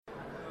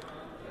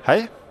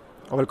Hei,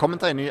 og velkommen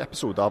til en ny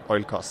episode av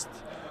Oilcast.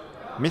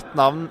 Mitt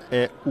navn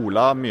er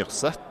Ola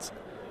Myrseth.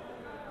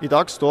 I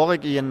dag står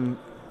jeg i en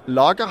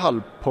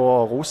lagerhall på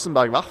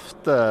Rosenberg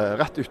Verft,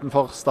 rett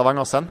utenfor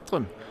Stavanger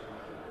sentrum.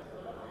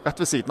 Rett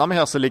ved siden av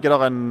meg her så ligger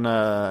der en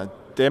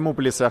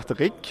demobilisert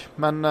rigg,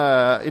 men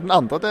i den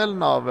andre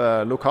delen av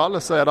lokalet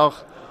så er det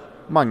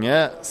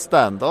mange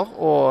stander,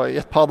 og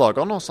i et par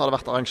dager nå så har det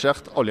vært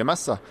arrangert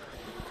oljemesse.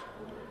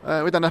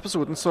 Og I denne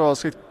episoden så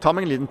skal jeg ta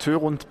meg en liten tur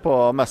rundt på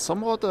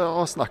messeområdet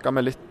og snakke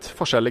med litt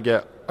forskjellige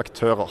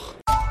aktører.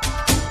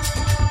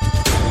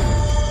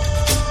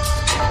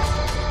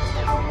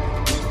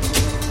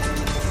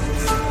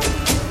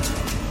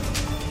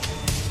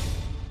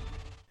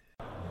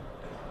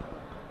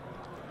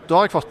 Da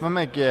har jeg fått med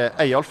meg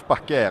Eyolf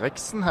Bakke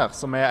Eriksen her,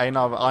 som er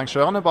en av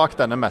arrangørene bak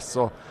denne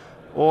messa.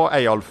 Og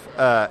Eyolf,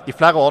 i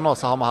flere år nå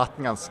så har vi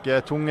hatt en ganske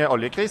tung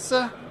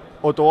oljekrise,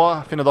 og da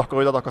finner dere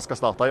ut at dere skal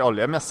starte en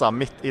oljemesse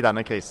midt i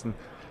denne krisen.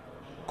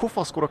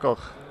 Hvorfor skulle dere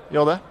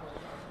gjøre det?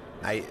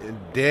 Nei,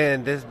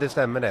 det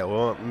stemmer det.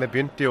 Og vi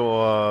begynte jo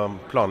å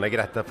planlegge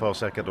dette for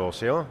ca. et år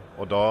siden,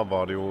 og da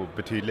var det jo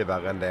betydelig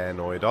verre enn det er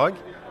nå i dag.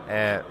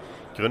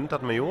 Grunnen til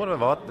at vi gjorde det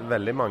var at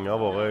veldig mange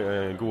av våre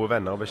gode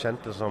venner og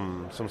bekjente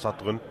som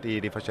satt rundt i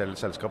de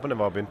forskjellige selskapene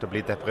var begynt å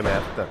bli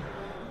deprimerte.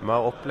 Vi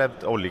har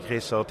opplevd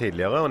oljekriser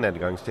tidligere og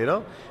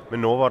nedgangstider,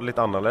 men nå var det litt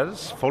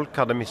annerledes. Folk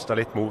hadde mistet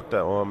litt motet,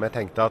 og vi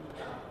tenkte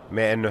at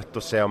vi er nødt til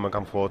å se om vi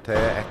kan få til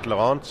et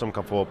eller annet som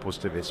kan få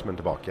positivismen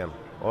tilbake igjen.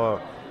 Og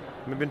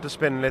vi begynte å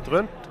spinne litt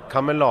rundt.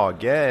 Kan vi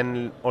lage en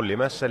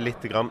oljemesse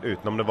litt grann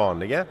utenom det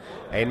vanlige?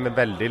 En med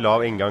veldig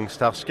lav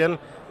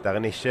inngangsterskel, der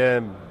en ikke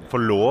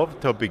får lov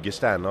til å bygge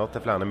steiner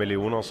til flere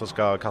millioner som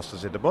skal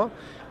kastes etterpå,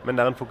 men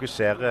der en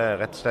fokuserer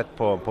rett og slett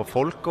på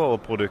folket og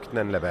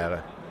produktene en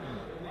leverer.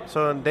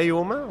 Så det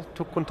gjorde vi.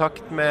 Tok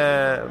kontakt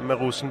med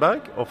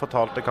Rosenberg og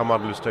fortalte hva vi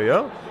hadde lyst til å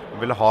gjøre. Vi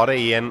ville ha det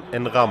i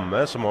en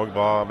ramme som også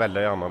var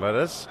veldig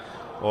annerledes.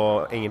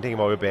 Og ingenting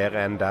var jo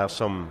bedre enn der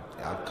som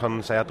kan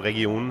si at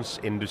regionens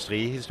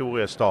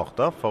industrihistorie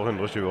startet for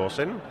 120 år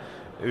siden,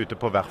 ute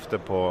på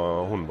verftet på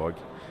Hundvåg.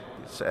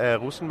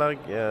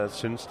 Rosenberg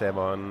syntes det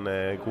var en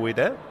god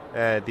idé.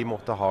 De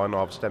måtte ha en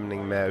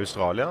avstemning med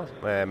Australia,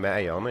 med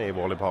eierne i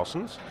Worley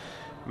Parsons.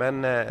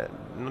 Men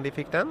når de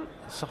fikk den,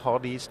 så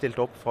har de stilt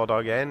opp fra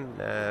dag 1,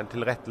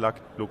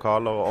 tilrettelagt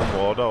lokaler og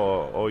områder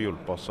og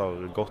hjulpet oss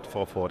godt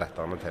for å få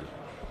dette til.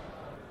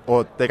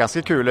 Og det er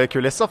ganske kule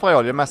kulisser fra en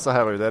oljemesse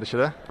her ute, er det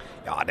ikke det?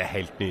 Ja, det er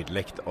helt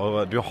nydelig.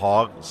 Og du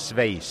har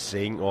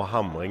sveising og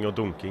hamring og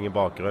dunking i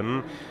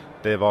bakgrunnen.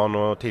 Det var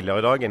nå tidligere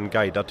i dag en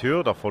guidet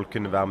tur der folk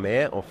kunne være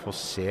med og få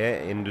se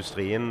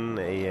industrien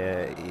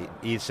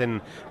i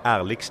sin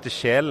ærligste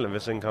sjel,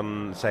 hvis en kan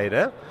si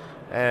det.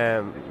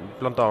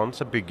 Blant annet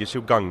så bygges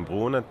jo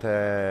gangbroene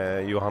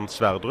til Johan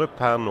Sverdrup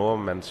her nå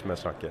mens vi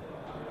snakker.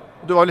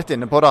 Du var litt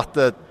inne på det at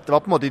det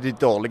var på en måte de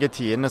dårlige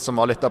tidene som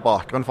var litt av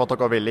bakgrunnen for at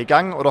dere ville i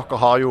gang, og dere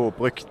har jo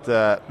brukt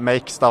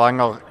Make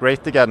Stavanger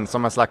Great Again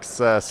som en slags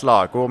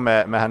slagord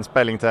med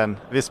henspeiling til en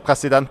viss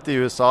president i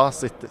USA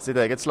sitt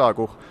eget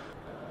slagord.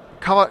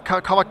 Hva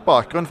var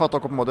bakgrunnen for at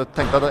dere på en måte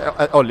tenkte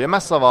at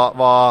oljemesser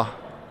var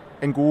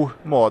en god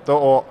måte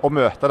å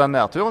møte den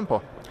nedturen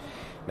på?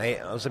 Nei,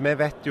 altså vi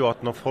vet jo at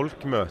når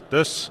folk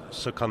møtes,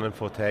 så kan en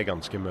få til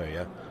ganske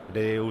mye.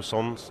 Det er jo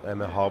sånn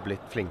vi har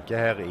blitt flinke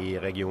her i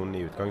regionen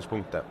i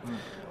utgangspunktet.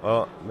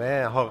 Og vi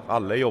har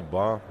alle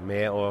jobbet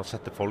med å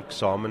sette folk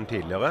sammen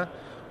tidligere.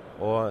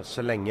 Og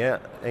så lenge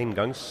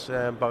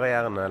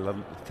inngangsbarrieren,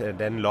 eller det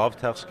er en lav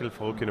terskel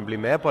for å kunne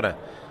bli med på det,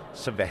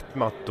 så vet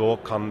vi at da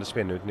kan det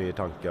spinne ut nye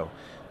tanker.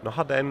 Nå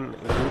hadde jeg en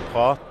god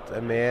prat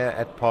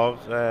med et par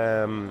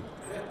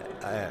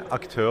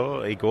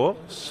aktører i går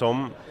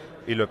som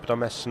i løpet av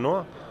messen nå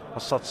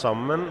har satt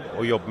sammen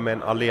og jobber med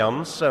en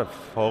allianse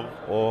for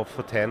å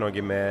få til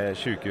noe med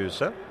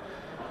sykehuset.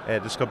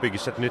 Det skal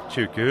bygges et nytt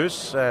sykehus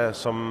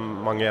som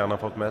mange gjerne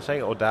har fått med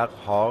seg, og der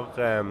har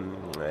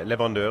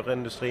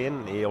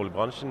leverandørindustrien i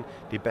oljebransjen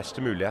de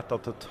beste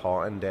muligheter til å ta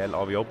en del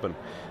av jobben.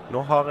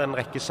 Nå har en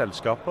rekke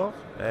selskaper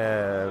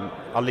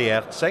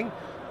alliert seg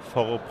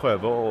for å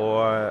prøve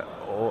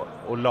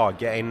å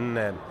lage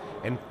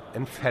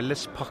en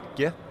felles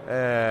pakke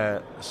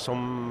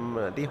som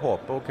de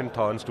håper å kunne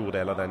ta en stor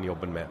del av den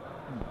jobben med.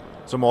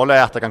 Så målet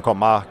er at det kan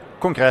komme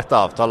konkrete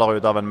avtaler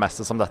ut av en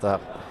messe som dette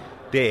her?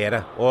 Det er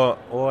det.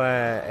 Og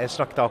jeg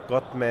snakket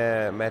akkurat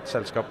med et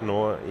selskap nå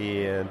i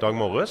dag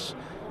morges,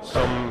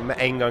 som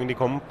med en gang de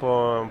kom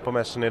på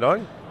messen i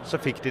dag, så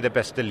fikk de det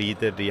beste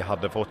leadet de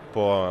hadde fått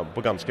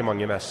på ganske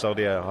mange messer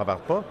de har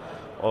vært på.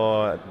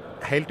 Og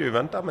helt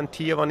uventet, men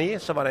 10/9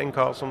 så var det en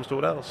kar som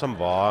sto der, som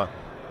var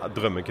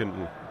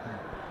drømmekunden.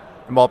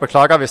 Jeg må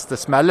beklage hvis det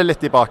smeller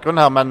litt i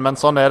bakgrunnen her, men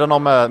sånn er det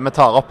når vi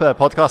tar opp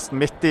podcasten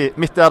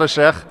midt der det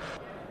skjer.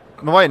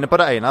 Vi var inne på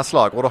det ene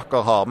slagordet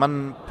dere har,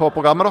 men på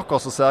programmet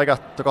deres så ser jeg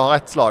at dere har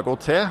et slagord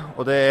til,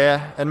 og det er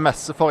en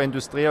messe for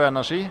industri og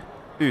energi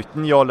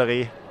uten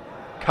jåleri.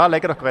 Hva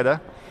legger dere i det?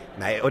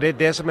 Nei, og det er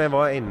det som jeg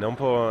var innom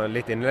på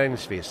litt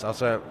innledningsvis.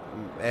 Altså,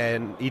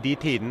 i de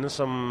tidene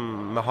som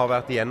vi har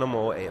vært igjennom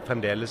og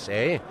fremdeles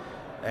er i,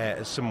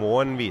 så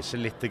må en vise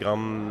litt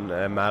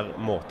mer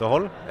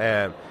måtehold.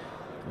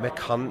 Vi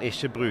kan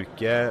ikke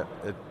bruke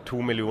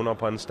 2 millioner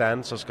på en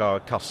stand som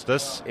skal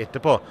kastes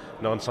etterpå,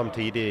 når en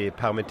samtidig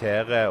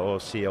permitterer og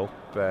sier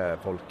opp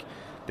folk.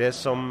 Det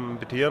som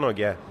betyr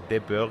noe,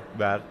 det bør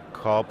være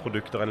hva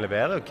produkter en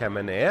leverer, hvem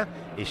en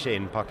ikke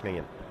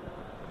innpakningen.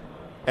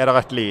 Er det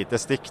et lite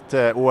stikk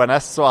til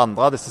ONS og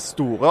andre av disse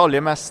store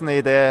oljemessene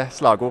i det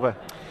slagordet?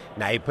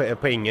 Nei,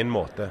 på ingen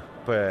måte.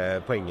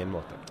 På ingen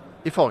måte.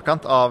 I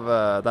forkant av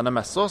denne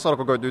messa så har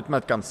dere gått ut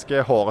med et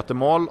ganske hårete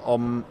mål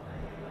om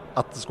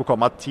at det skulle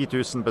komme 10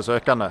 000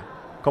 besøkende.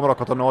 Kommer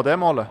dere til å nå det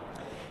målet?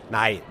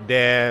 Nei,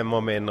 det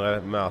må vi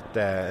innrømme at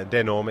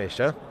det når vi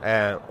ikke.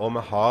 Og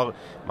vi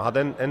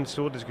hadde en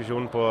stor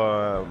diskusjon på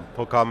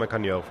hva vi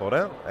kan gjøre for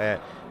det.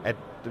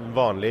 Et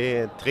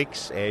vanlig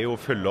triks jo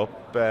å fylle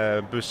opp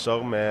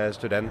busser med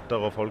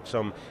studenter og folk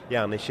som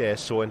gjerne ikke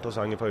så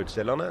interessante for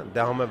utstillerne.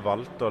 Det har vi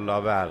valgt å la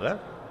være.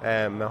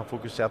 Vi har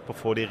fokusert på å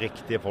få de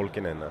riktige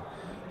folkene inne.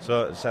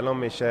 Så selv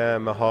om ikke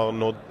vi har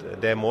nådd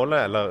det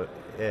målet, eller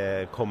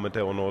kommer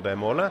til å nå det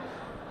målet,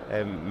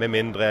 med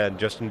mindre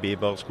Justin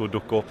Bieber skulle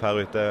dukke opp her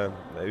ute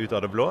ut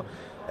av det blå,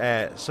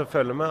 så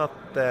føler vi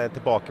at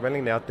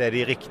tilbakemeldingen at det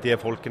de riktige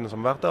folkene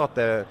som har vært der, at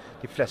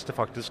de fleste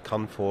faktisk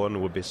kan få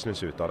noe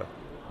business ut av det.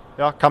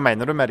 Ja, hva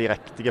mener du med de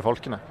riktige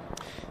folkene?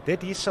 Det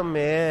de som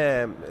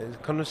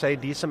kan du si,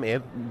 de som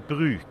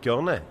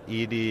brukerne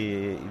i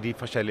de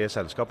forskjellige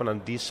selskapene,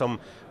 de som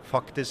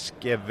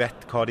faktisk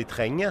vet hva de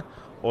trenger,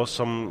 og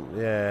som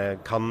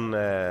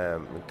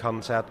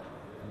kan si at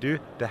du,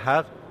 det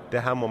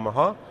her må vi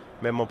ha,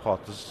 vi må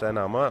prates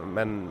nærmere,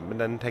 men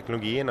den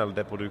teknologien eller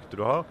det produktet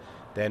du har,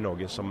 det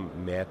noe som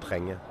vi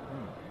trenger.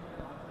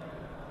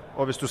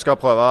 Og hvis du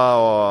skal prøve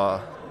å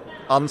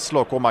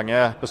anslå hvor mange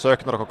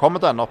besøkende dere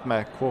kommer til å ende opp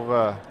med,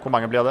 hvor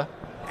mange blir det?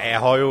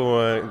 Jeg har jo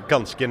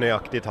ganske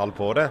nøyaktig tall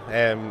på det.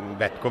 Jeg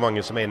vet hvor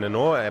mange som inne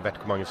nå, jeg vet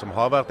hvor mange som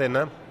har vært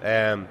inne.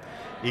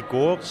 I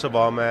går så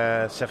var vi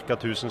ca.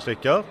 1000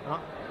 stykker.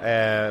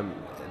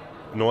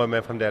 Nå vi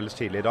fremdeles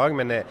tidlig i dag,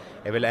 men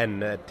jeg vil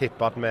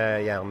tippe at vi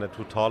gjerne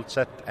totalt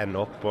sett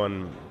ender opp på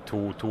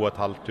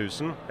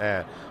 2-2,500.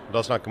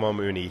 Da snakker vi om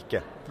unike.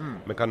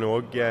 Vi kan jo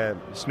også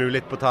snu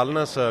litt på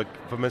tallene,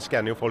 for vi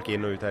skanner jo folk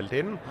inn og ut hele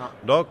tiden.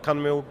 Da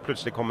kan vi jo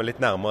plutselig komme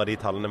litt nærmere de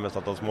tallene vi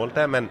satt oss mål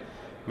til,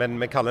 men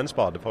vi kaller en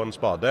spade for en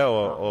spade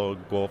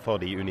og går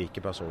for de unike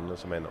personene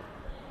som nå.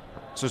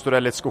 Synes du det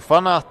litt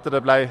skuffende at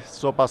det ble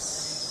såpass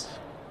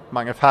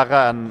mange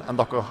færre enn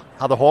dere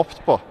hadde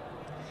håpet på?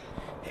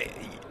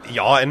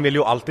 Ja, en vil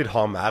jo alltid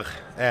ha mer,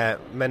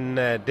 men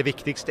det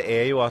viktigste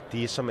jo at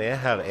de som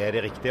her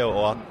det riktige,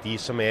 og at de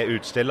som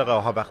utstillere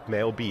og har vært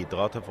med og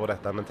bidra til å få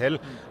dette til,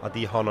 at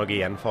de har noe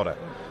igjen for det.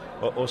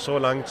 Og så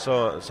langt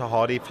så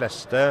har de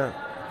fleste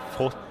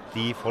fått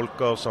de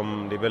folka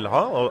som de vil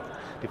ha, og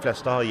de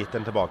fleste har gitt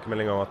en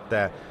tilbakemelding om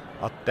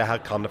at det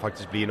her kan det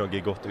faktisk bli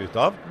noe godt ut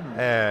av.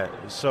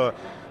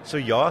 Så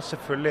ja,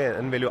 selvfølgelig,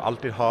 en vil jo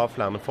alltid ha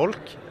flere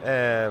folk,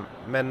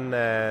 men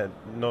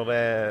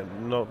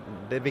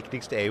det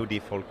viktigste jo de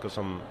folka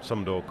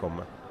som da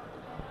kommer.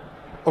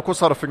 Og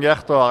hvordan har det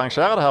fungert å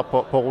arrangere det her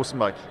på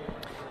Rosenberg?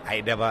 Nei,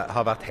 det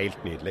har vært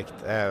helt nydelig.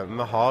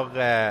 Vi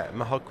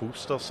har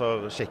kost oss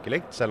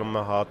skikkelig, selv om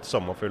vi har hatt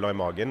sommerfugler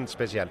i magen,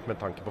 spesielt med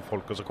tanke på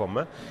folka som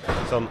kommer.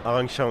 Sånn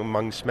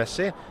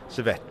arrangementsmessig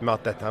så vet vi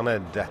at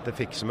dette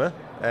fikser vi.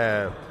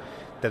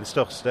 Den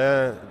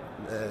største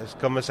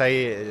skal vi si,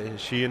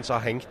 skyen som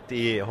har hengt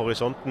i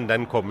horisonten,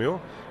 den kommer jo.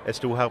 Jeg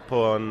sto her på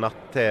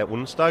natt til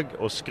onsdag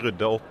og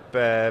skrudde opp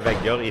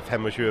vegger i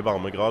 25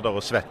 varmegrader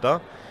og svetta.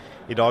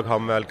 I dag har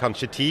vi vel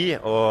kanskje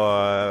 10,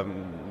 og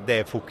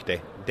det fuktig.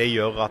 Det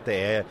gjør at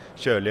det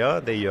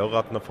kjøligere. Det gjør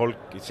at når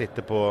folk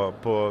sitter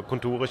på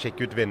kontoret og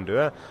kikker ut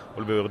vinduet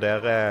og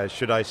vurderer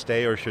 «Should I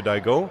stay or should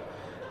I go?»,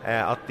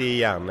 at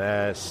de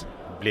gjerne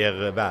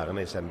blir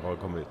værende i stedet for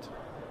å komme ut.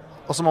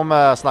 Og så må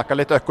vi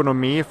snakke litt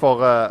økonomi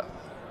for...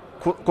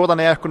 Hvordan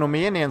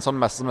økonomien i en sånn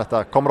messe som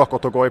dette? Kommer dere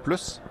til å gå i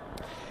pluss?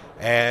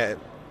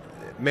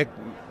 Vi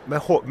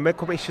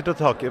kommer ikke til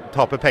å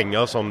tape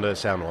penger som det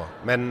ser nå.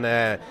 Men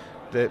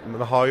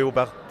vi har jo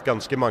vært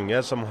ganske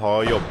mange som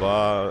har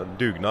jobbet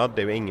dugnad.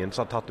 Det jo ingen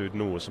som har tatt ut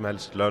noe som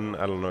helst lønn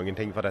eller noen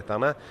ting for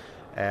dette.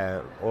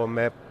 Og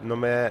når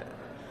vi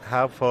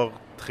her for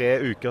 3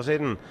 uker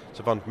siden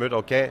så fant vi ut,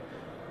 ok,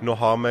 nå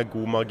har vi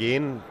god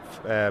margin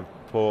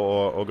på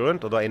å gå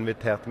rundt, og da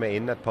inviterte vi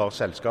inn et par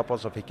selskaper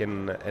som fikk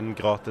en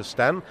gratis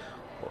stand,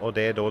 og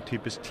det da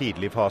typisk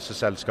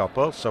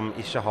tidligfaseselskaper som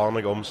ikke har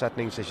noen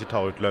omsetning, som ikke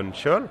tar ut lønn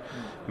selv,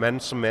 men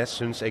som vi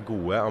synes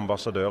gode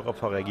ambassadører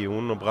for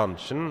regionen og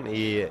bransjen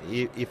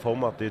i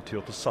form av at de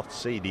tur til å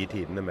satse i de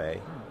tidene vi i.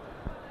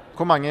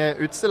 Hvor mange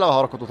utstillere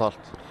har dere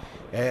totalt?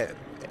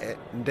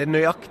 Det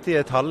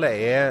nøyaktige tallet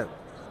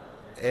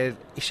jeg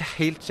ikke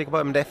helt sikker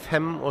på, men det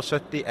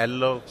 75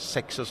 eller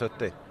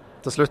 76.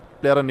 Til slutt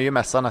blir det ny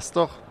messe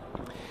neste år?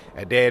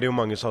 Det det jo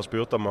mange som har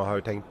spurt om, og har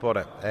jo tenkt på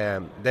det.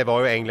 Det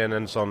var jo egentlig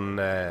en sånn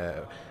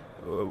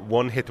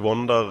one hit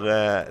wonder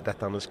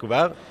dette skulle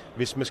være.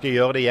 Hvis vi skal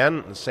gjøre det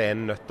igjen, så er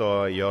vi nødt til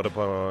å gjøre det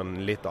på en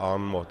litt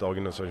annen måte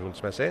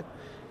organisasjonsmessig.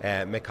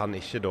 Vi kan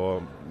ikke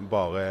da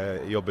bare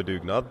jobbe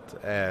dugnad.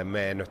 Vi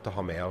er nødt til å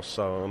ha med oss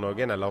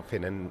noen, eller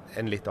finne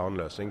en litt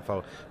annen løsning.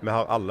 For vi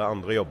har alle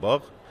andre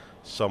jobber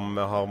som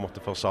vi har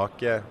måttet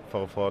forsake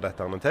for å få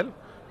dette til.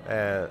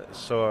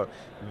 Så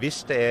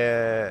hvis det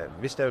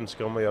er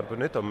ønsker om å gjøre det på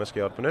nytt, og vi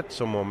skal gjøre det på nytt,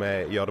 så må vi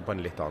gjøre det på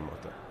en litt annen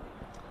måte.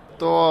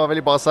 Da vil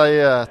jeg bare si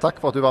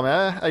takk for at du var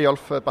med,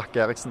 Eyolf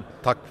Bakke Eriksen.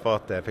 Takk for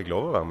at jeg fikk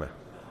lov å være med.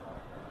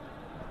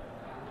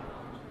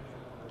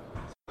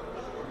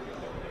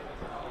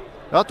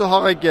 Ja, da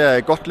har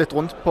jeg gått litt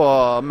rundt på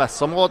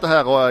messeområdet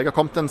her, og jeg har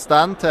kommet til en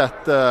stand til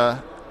et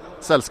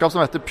selskap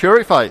som heter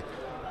Purify.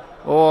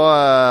 Og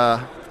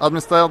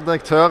administrerende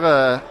direktør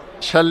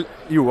Kjell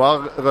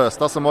Joar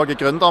Røstad, som også er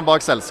gründeren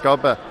bak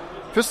selskapet.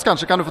 Først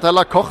kanskje kan du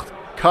fortelle kort,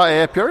 hva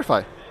er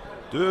Purify?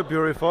 Du,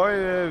 Purify,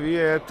 vi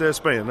er et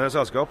spennende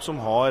selskap som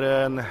har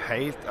en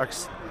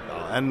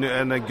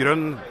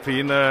grønn,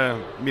 fin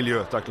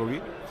miljøteknologi.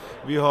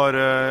 Vi har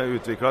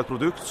utviklet et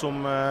produkt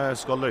som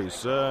skal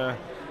løse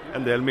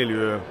en del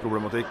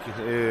miljøproblematikk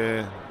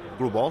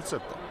globalt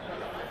sett.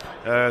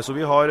 Så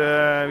vi har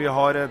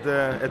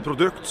et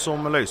produkt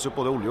som løser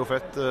både olje og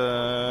fett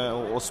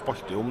og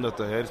spalter om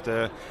dette her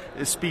til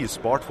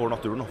spisbart for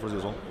naturen, for å si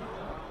det sånn.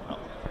 Ja.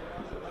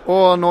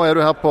 Og nå er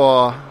du her på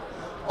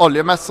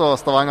oljemesse og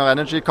Stavanger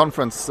Energy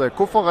Conference.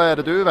 Hvorfor er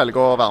det du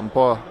velger å være med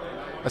på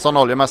en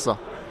sånn oljemesse?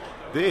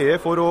 Det er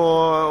for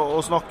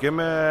å snakke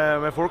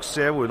med folk,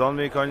 se hvordan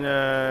vi kan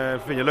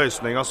finne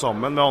løsninger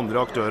sammen med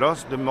andre aktører.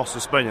 Det er masse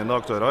spennende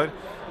aktører.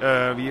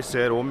 Vi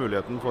ser også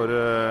muligheten for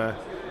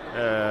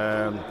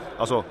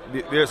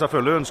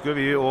selvfølgelig ønsker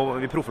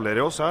vi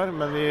profilerer oss her,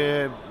 men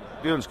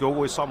vi ønsker å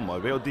gå i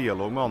samarbeid og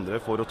dialog med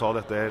andre for å ta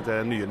dette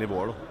til nye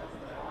nivåer.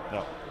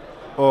 Ja.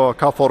 Og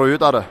hva får du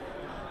ut av det?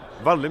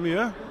 Veldig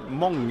mye.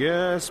 Mange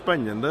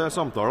spennende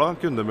samtaler,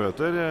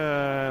 kundemøter.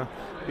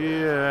 Vi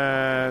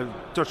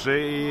toucher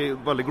i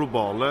veldig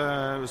globale,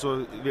 så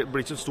det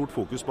blir ikke et stort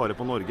fokus bare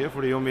på Norge.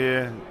 Fordi om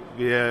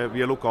vi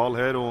er lokale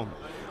her og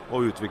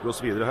utvikler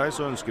oss videre her,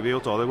 så ønsker vi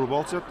å ta det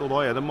globalt sett. Og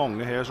da er det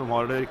mange her som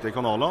har de riktige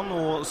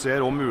kanalene og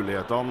ser om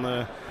mulighetene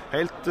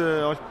alt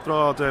fra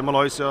til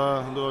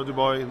Malaysia, du har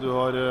Dubai, du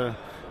har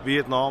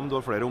Vietnam, du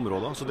har flere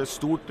områder. Så det er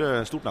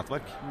et stort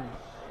nettverk.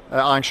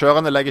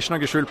 Arrangørene legger ikke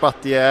noe skjul på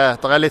at det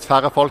er litt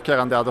færre folk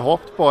her enn de hadde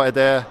håpet på. Er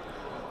det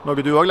noe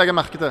du også legger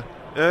merke til?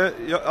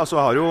 Ja, jeg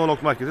har jo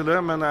nok merke til det,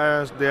 men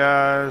det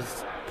er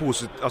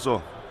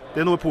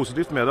noe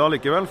positivt med det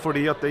allikevel,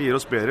 fordi at det gir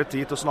oss bedre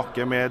tid til å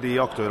snakke med de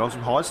aktørene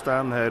som har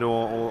stand her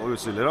og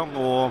utstillere,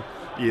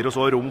 og gir oss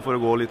også rom for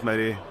å bruke litt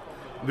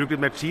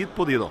mer tid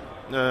på de da.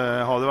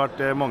 Har det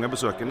vært mange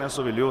besøkende,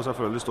 så vil jo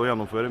selvfølgelig stå og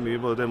gjennomføre mye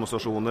både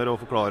demonstrasjoner og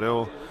forklare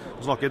og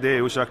snakke. Det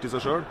er jo kjekt i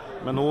seg selv,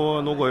 men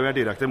nå går vi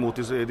direkte mot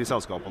de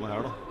selskapene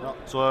her da. Ja.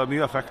 Så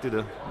mye effekt i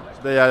det.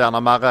 Så det gir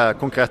gjerne mer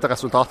konkrete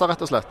resultater,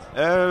 rett og slett?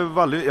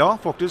 Ja,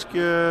 faktisk.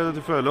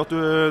 Du føler at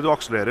du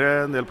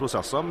akselererer en del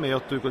prosesser med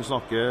at du kan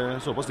snakke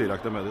såpass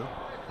direkte med dem.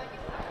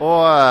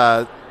 Og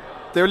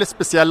det er jo litt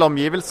spesielle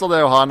omgivelser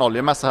det å ha en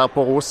oljemesse her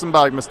på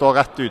Rosenberg. Vi står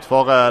rett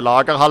utenfor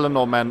lagerhallen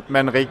nå med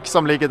en rigg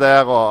som ligger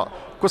der. Og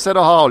hvordan er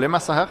det å ha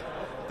oljemesse her?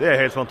 Det er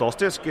helt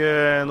fantastisk.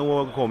 Nå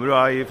kommer jo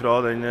jeg fra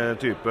har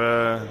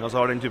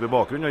den type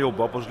bakgrunn og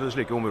jobber på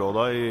slike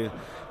områder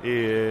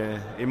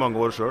i mange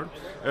år selv.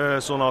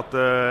 Sånn at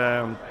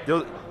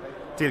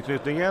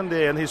tilknytningen,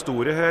 det er en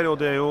historie her,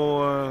 og det er jo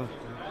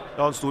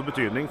en stor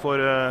betydning for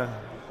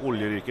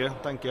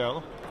oljeriket, tenker jeg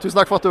da. Tusen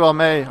takk for at du var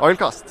med i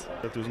Oilcast.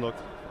 Tusen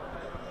takk.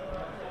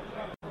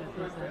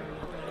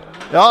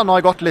 Ja, nå har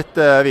jeg gått litt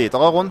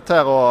videre rundt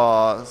her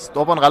og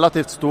står på en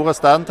relativt stor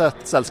stand til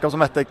et selskap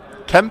som heter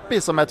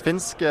Kempi, som er et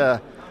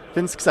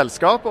finsk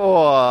selskap,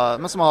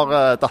 men som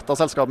har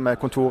datterselskap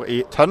med kontor i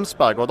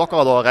Tønsberg. Og dere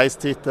har da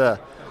reist hit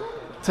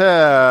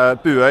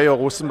til Buøy og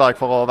Rosenberg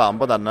for å være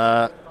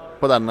med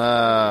på denne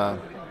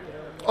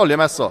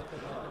oljemessa.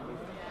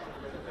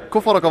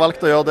 Hvorfor har dere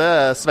valgt å gjøre det,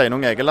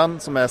 Sveinung Egeland,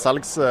 som er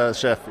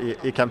salgssjef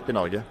i Kempi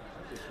Norge?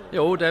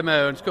 Jo, det vi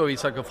ønsker å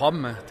vise oss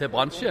fram til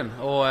bransjen,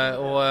 og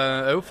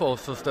også for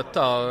å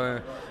støtte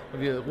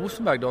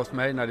Rosenberg, da, som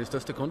er en av de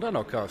største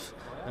kundene våre.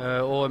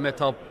 Og vi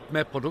tar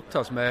med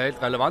produkter som er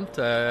helt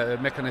relevante,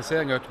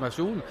 mekanisering og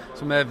automasjon,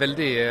 som er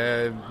veldig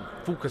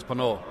fokus på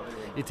nå.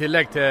 I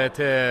tillegg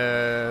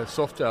til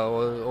software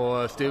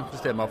og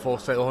styringssystemer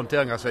for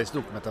håndtering av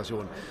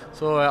sveisedokumentasjon.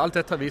 Så alt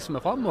dette viser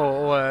vi fram,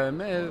 og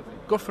vi er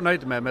godt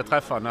fornøyde med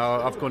treffene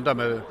av kunder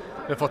vi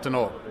har fått til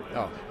nå.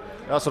 Ja.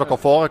 Ja, så dere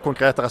får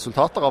konkrete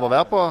resultater av å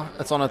være på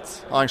et sånt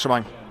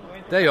arrangement?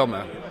 Det gjør vi,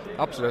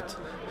 absolutt.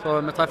 Så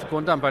vi treffer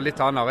kundene på en litt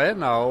annen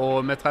arena,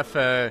 og vi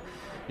treffer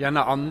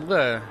gjerne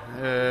andre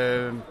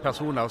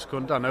personer hos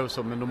kundene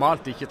som vi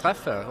normalt ikke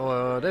treffer,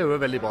 og det er jo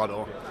veldig bra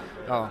da.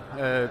 Ja,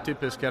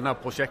 typisk gjerne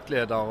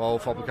prosjektleder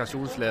og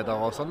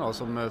fabrikasjonsleder og sånne,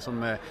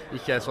 som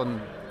ikke er sånn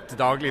til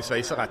daglig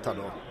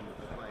sveiseretter da.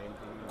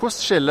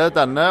 Hvordan skiller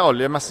denne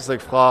oljemessa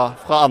seg fra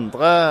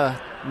andre,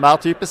 mer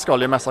typiske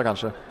oljemesser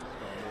kanskje?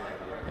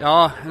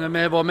 Ja, vi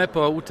har vært med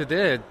på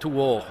OTD 2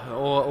 år,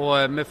 og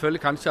vi føler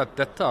kanskje at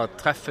dette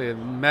treffer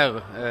mer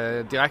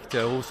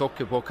direkte hos oss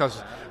på våre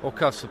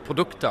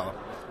produkter.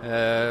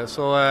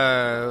 Så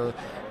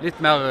litt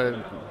mer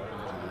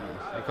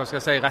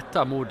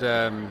rettet mot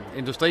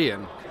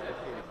industrien.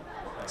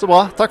 Så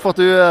bra. Takk for at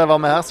du var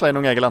med her,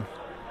 Sveinung Egeland.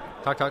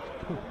 Takk.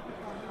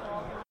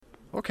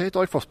 Ok, da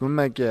har jeg fått med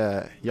meg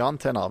Jan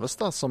T.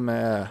 Narvestad, som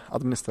er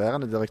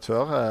administrerende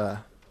direktør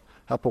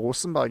her på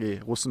Rosenberg i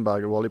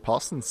Rosenberg Worley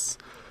Parsons.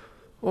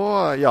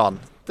 Og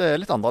Jan, det er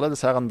litt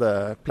annerledes her enn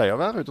det pleier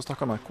å være ute hos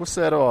dere nå.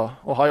 Hvordan er det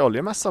å ha en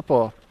oljemesse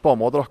på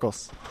området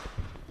deres?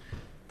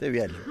 Det er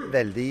jo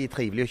veldig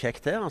trivelig og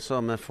kjekt her. Altså,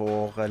 vi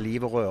får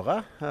liv og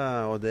røre,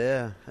 og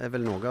det er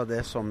vel noe av det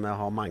som vi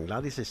har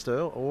manglet de siste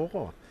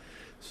årene.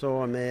 Så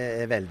vi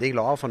er veldig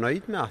glad og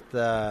fornøyd med at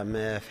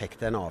vi fikk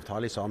til en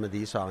avtale sammen med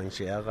de som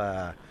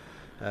arrangerer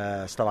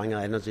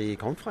Stavanger Energy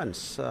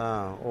Conference,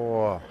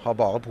 og har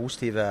bare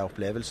positive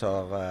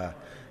opplevelser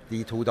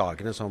de 2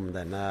 dagene som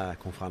denne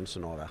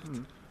konferansen har vært.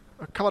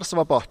 Hva var det som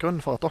var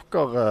bakgrunnen for at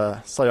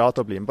dere sa ja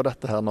til å bli med på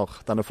dette her når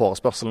denne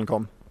forespørselen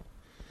kom?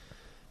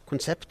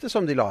 Konseptet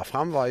som de la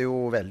fram var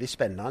jo veldig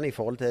spennende i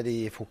forhold til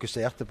de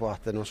fokuserte på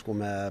at nå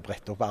skulle vi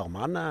brette opp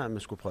armene,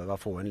 vi skulle prøve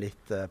å få inn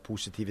litt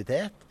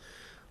positivitet.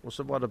 Og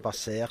så var det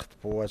basert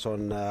på et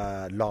sånn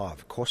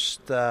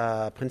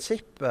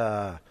lavkostprinsipp.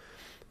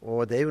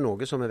 Og det er jo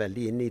noe som er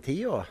veldig inne i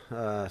tida,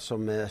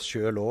 som vi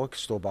selv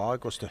også står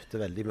bak og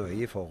støtter veldig mye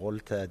i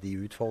forhold til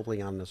de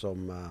utfordringene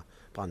som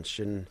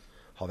bransjen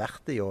har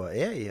vært i og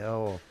er i.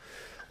 Og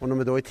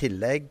når vi da i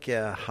tillegg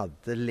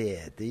hadde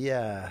ledige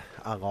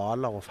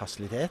arealer og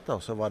fasiliteter,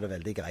 så var det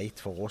veldig greit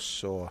for oss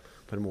å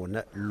på en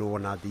måte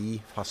låne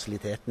de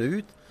fasilitetene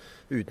ut,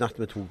 uten at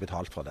vi tok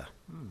betalt for det.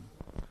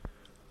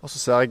 Og så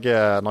ser jeg,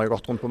 når jeg har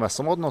gått rundt på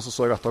messeområdene,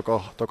 så jeg at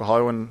dere har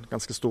jo en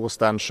ganske stor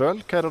stand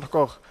selv. Hva er det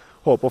dere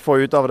håper å få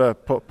ut av det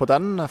på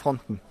den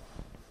fronten?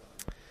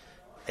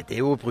 Det er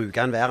jo å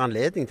bruke enhver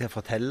anledning til å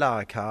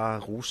fortelle hva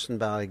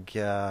Rosenberg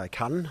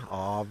kan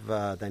av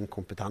den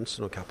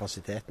kompetansen og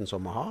kapasiteten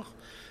som vi har.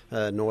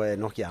 Nå er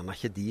nok gjerne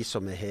ikke de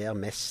som er her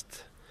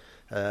mest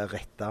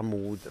rettet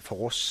mot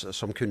for oss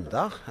som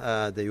kunder.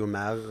 Det er jo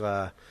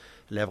mer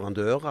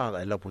leverandører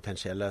eller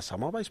potensielle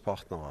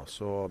samarbeidspartnere.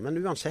 Men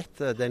uansett,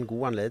 det er en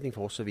god anledning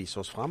for oss å vise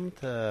oss fram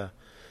til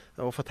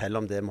å fortelle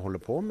om det vi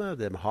holder på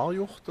med, det vi har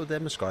gjort og det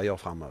vi skal gjøre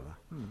fremover.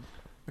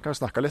 Vi kan jo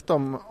snakke litt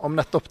om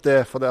nettopp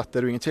det, for det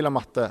er jo ingen tvil om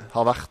at det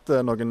har vært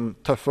noen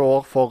tøffe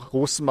år for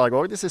Rosenberg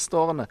også de siste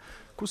årene.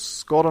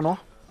 Hvordan går det nå?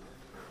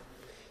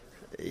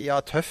 Ja,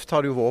 tøft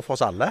har det jo vært for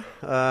oss alle.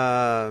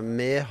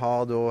 Vi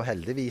har da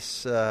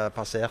heldigvis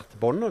passert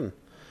bånden.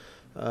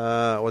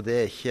 Og det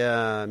er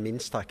ikke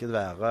minst takket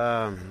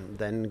være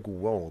den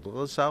gode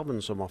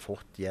ordrereserven som vi har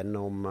fått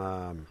gjennom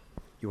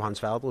Johan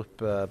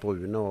Sverdrup,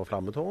 Brune og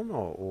Flammetårn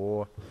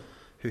og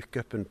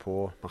hookupen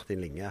på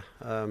Martin Linge.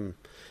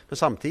 Men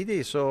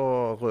samtidig så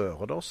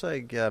rører det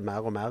seg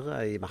mer og mer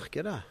i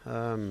markedet.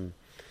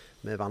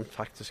 Vi vant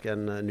faktisk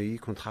en ny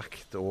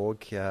kontrakt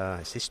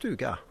også sist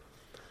uke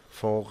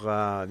for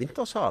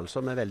Wintershall,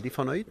 som vi er veldig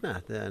fornøyd med.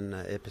 Det er en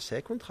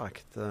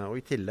EPC-kontrakt. Og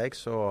i tillegg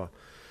så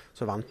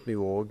vant vi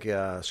jo også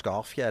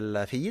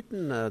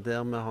Skarfjell-feeden,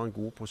 der vi har en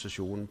god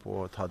posisjon på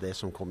å ta det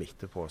som kom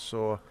etterpå.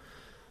 Så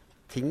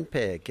ting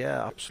peker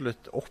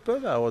absolutt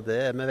oppover, og det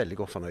er vi veldig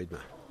godt fornøyd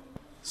med.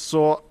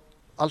 Så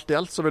alt i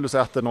alt så vil du si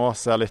at det nå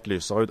ser litt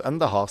lysere ut enn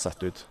det har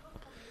sett ut?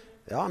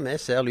 Ja, vi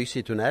ser lys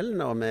i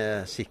tunnelen, og vi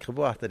er sikre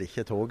på at det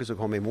ikke er toget som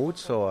kommer imot.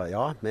 Så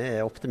ja, vi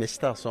er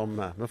optimister som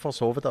vi for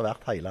så vidt har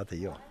vært hele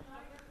tiden.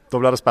 Da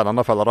blir det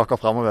spennende å følge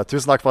dere fremover.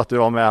 Tusen takk for at du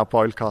var med her på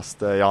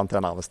Oilcast, Jan T.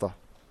 Narvestad.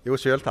 Jo,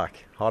 selv takk.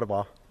 Ha det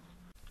bra.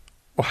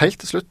 Og helt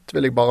til slutt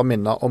vil jeg bare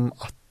minne om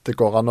at det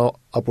går an å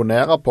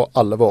abonnere på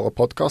alle våre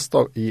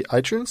podcaster i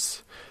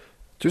iTunes.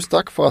 Tusen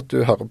takk for at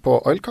du hører på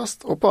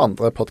Oilcast og på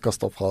andre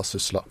podcaster fra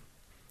Sysla.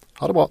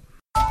 Ha det bra.